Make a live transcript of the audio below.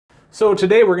So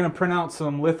today we're going to print out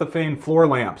some lithophane floor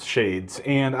lamps shades,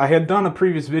 and I had done a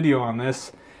previous video on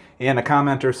this and a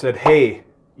commenter said, hey,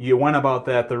 you went about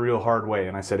that the real hard way.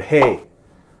 And I said, hey,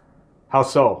 how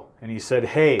so? And he said,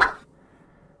 hey,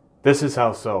 this is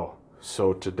how so.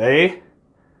 So today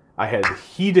I had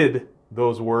heeded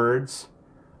those words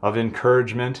of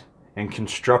encouragement and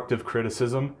constructive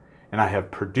criticism, and I have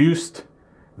produced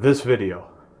this video.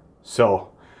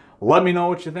 So let me know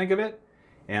what you think of it,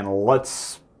 and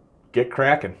let's get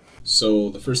cracking. So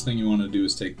the first thing you want to do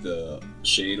is take the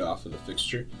shade off of the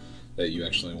fixture that you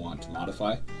actually want to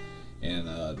modify. And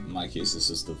in my case, this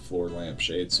is the floor lamp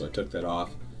shade. So I took that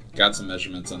off, got some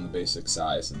measurements on the basic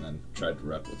size, and then tried to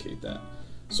replicate that.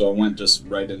 So I went just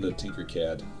right into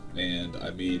TinkerCAD and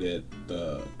I made it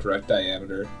the correct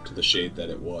diameter to the shade that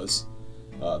it was,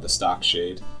 the stock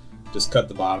shade. Just cut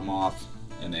the bottom off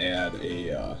and add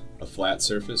a flat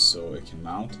surface so it can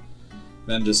mount.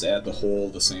 Then just add the hole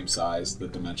the same size, the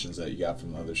dimensions that you got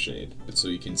from the other shade. But so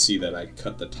you can see that I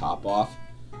cut the top off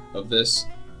of this.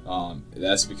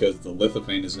 That's because the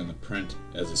lithophane is going to print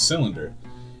as a cylinder,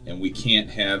 and we can't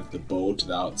have the bow to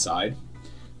the outside.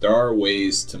 There are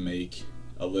ways to make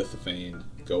a lithophane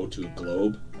go to a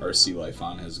globe. RC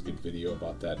Lifon has a good video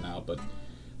about that now, but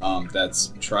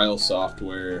that's trial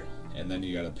software, and then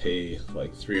you got to pay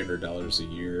like $300 a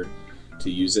year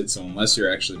to use it. So unless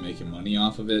you're actually making money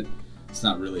off of it, it's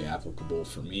not really applicable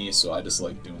for me. So I just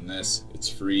like doing this. It's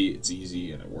free, it's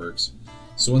easy, and it works.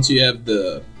 So once you have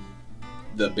the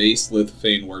base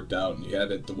lithophane worked out and you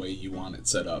have it the way you want it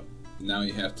set up, now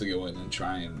you have to go in and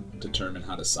try and determine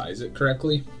how to size it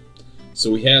correctly.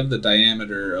 So we have the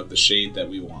diameter of the shade that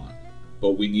we want,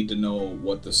 but we need to know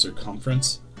what the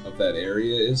circumference of that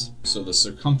area is. So the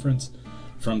circumference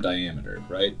from diameter,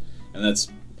 right? And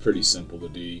that's pretty simple to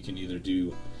do. You can either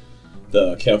do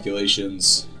the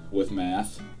calculations with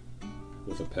math,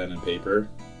 with a pen and paper,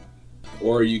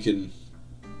 or you can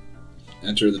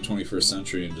enter the 21st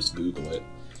century and just Google it,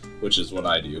 which is what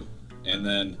I do, and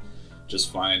then just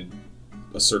find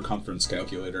a circumference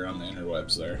calculator on the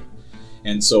interwebs there.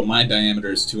 And so my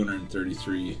diameter is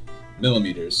 233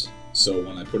 millimeters, so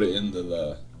when I put it into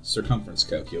the circumference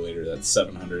calculator, that's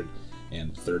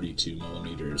 732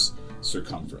 millimeters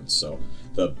circumference. So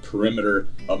the perimeter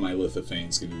of my lithophane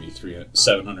is going to be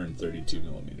 732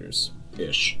 millimeters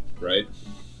ish, right?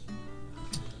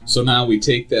 So now we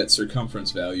take that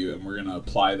circumference value and we're going to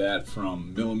apply that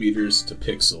from millimeters to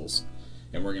pixels,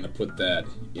 and we're going to put that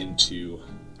into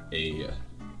a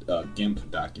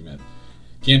GIMP document.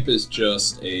 GIMP is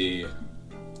just a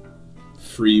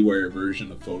freeware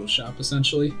version of Photoshop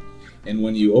essentially, and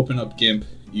when you open up GIMP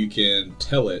you can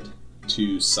tell it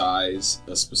to size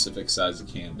a specific size of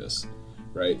canvas,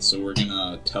 right? So we're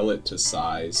gonna tell it to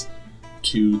size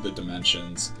to the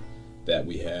dimensions that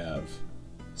we have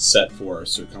set for our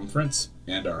circumference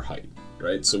and our height,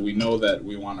 right? So we know that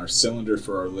we want our cylinder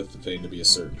for our lithophane to be a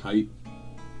certain height.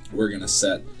 We're gonna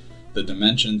set the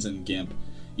dimensions in GIMP.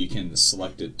 You can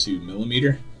select it to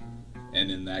millimeter,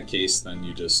 and in that case then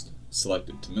you just select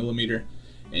it to millimeter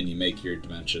and you make your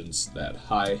dimensions that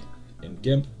high in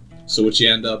GIMP. So what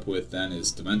you end up with then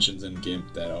is dimensions in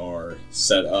GIMP that are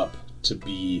set up to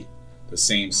be the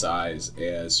same size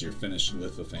as your finished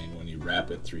lithophane when you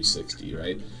wrap it 360,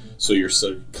 right? So your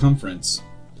circumference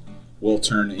will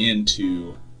turn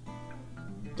into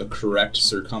the correct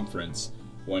circumference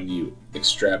when you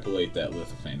extrapolate that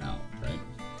lithophane out, right?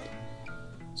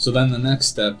 So then the next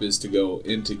step is to go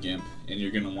into GIMP, and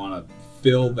you're going to want to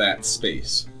fill that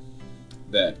space,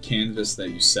 that canvas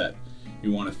that you set.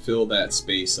 You want to fill that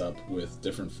space up with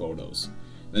different photos.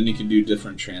 Then you can do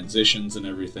different transitions and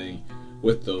everything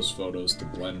with those photos to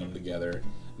blend them together,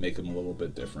 make them a little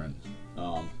bit different,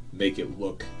 make it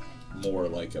look more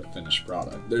like a finished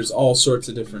product. There's all sorts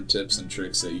of different tips and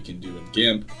tricks that you can do in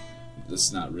GIMP. This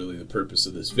is not really the purpose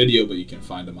of this video, but you can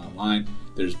find them online.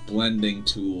 There's blending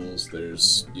tools,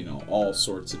 there's, you know, all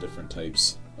sorts of different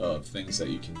types of things that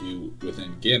you can do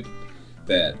within GIMP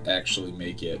that actually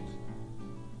make it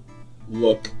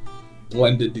look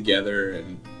blended together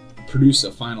and produce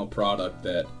a final product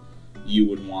that you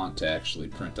would want to actually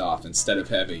print off instead of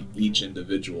having each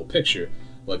individual picture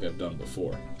like I've done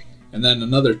before. And then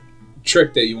another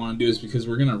trick that you want to do is, because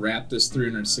we're going to wrap this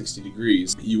 360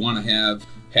 degrees, you want to have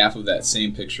half of that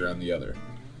same picture on the other.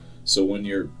 So when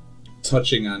you're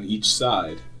touching on each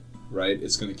side, right,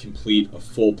 it's going to complete a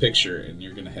full picture and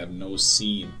you're going to have no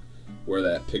seam where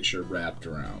that picture wrapped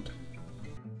around.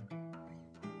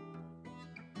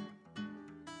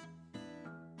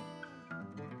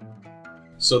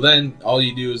 So then all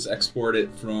you do is export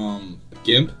it from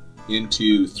GIMP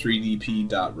into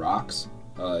 3dp.rocks.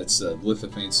 It's a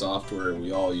Lithophane software.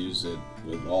 We all use it.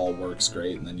 It all works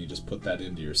great, and then you just put that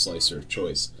into your slicer of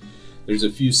choice. There's a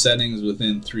few settings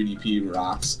within 3DP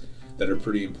Rocks that are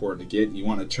pretty important to get. You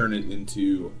want to turn it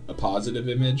into a positive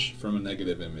image from a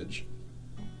negative image,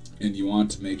 and you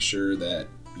want to make sure that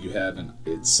you have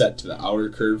it's set to the outer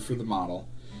curve for the model,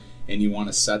 and you want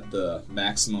to set the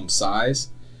maximum size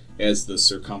as the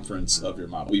circumference of your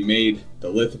model. We made the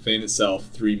lithophane itself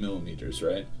 3 millimeters,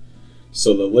 right?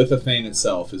 So the lithophane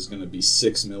itself is going to be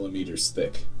 6 millimeters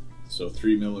thick. So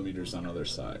 3 millimeters on either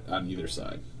side.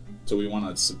 So we want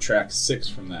to subtract 6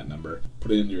 from that number,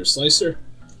 put it into your slicer,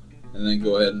 and then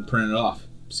go ahead and print it off.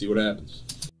 See what happens.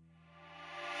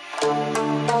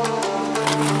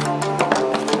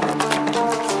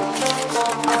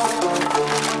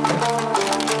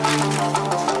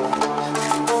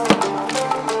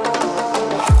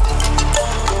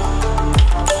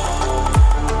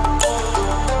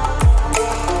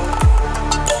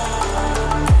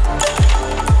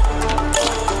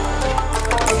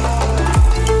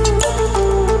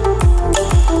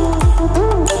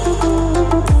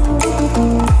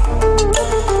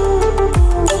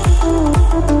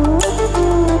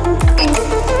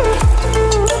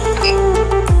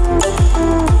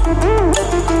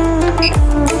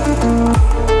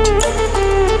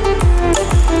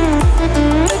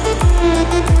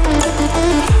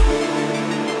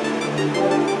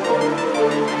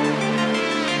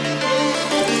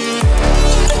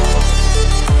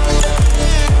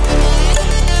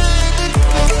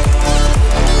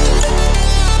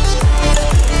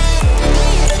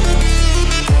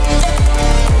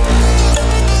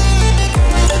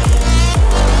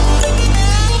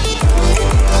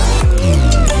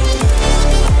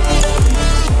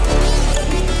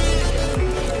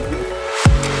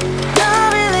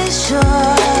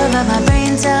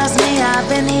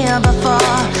 Before,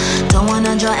 don't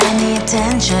wanna draw any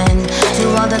attention to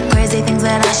all the crazy things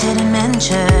that I shouldn't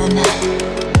mention.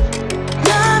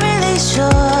 Not really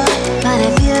sure, but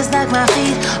it feels like my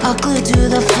feet are glued to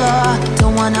the floor.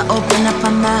 Don't wanna open up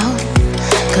my mouth,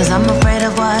 cause I'm afraid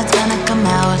of what's gonna come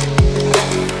out.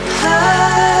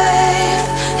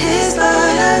 Life is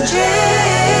but a dream.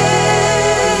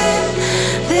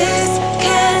 This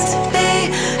can't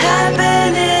be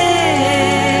happening.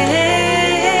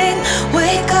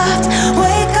 Wake up,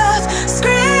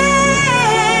 scream.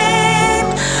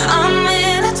 I'm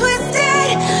in a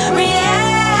twisted reality.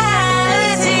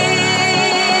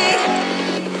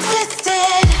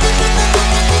 Twisted.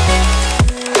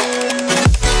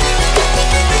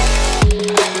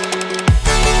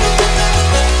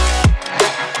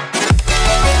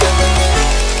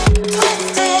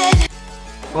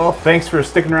 Well, thanks for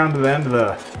sticking around to the end of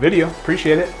the video.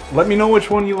 Appreciate it. Let me know which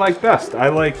one you like best. I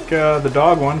like the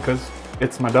dog one because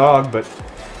it's my dog, but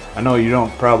I know you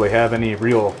don't probably have any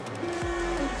real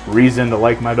reason to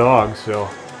like my dog, so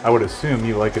I would assume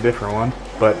you like a different one.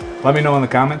 But let me know in the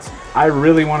comments. I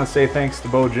really want to say thanks to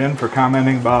Bo Jin for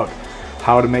commenting about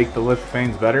how to make the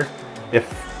lithophanes better. If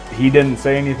he didn't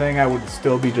say anything, I would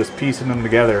still be just piecing them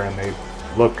together and they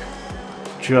look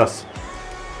just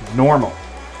normal.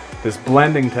 This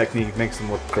blending technique makes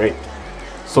them look great.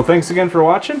 So thanks again for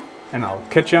watching, and I'll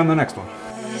catch you on the next one.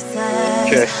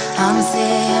 Okay.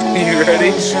 You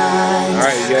ready?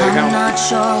 Alright, you gotta count. I'm not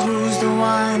sure who's the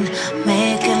one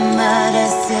making the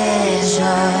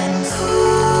decisions.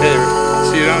 Hey,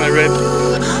 see you down there, babe.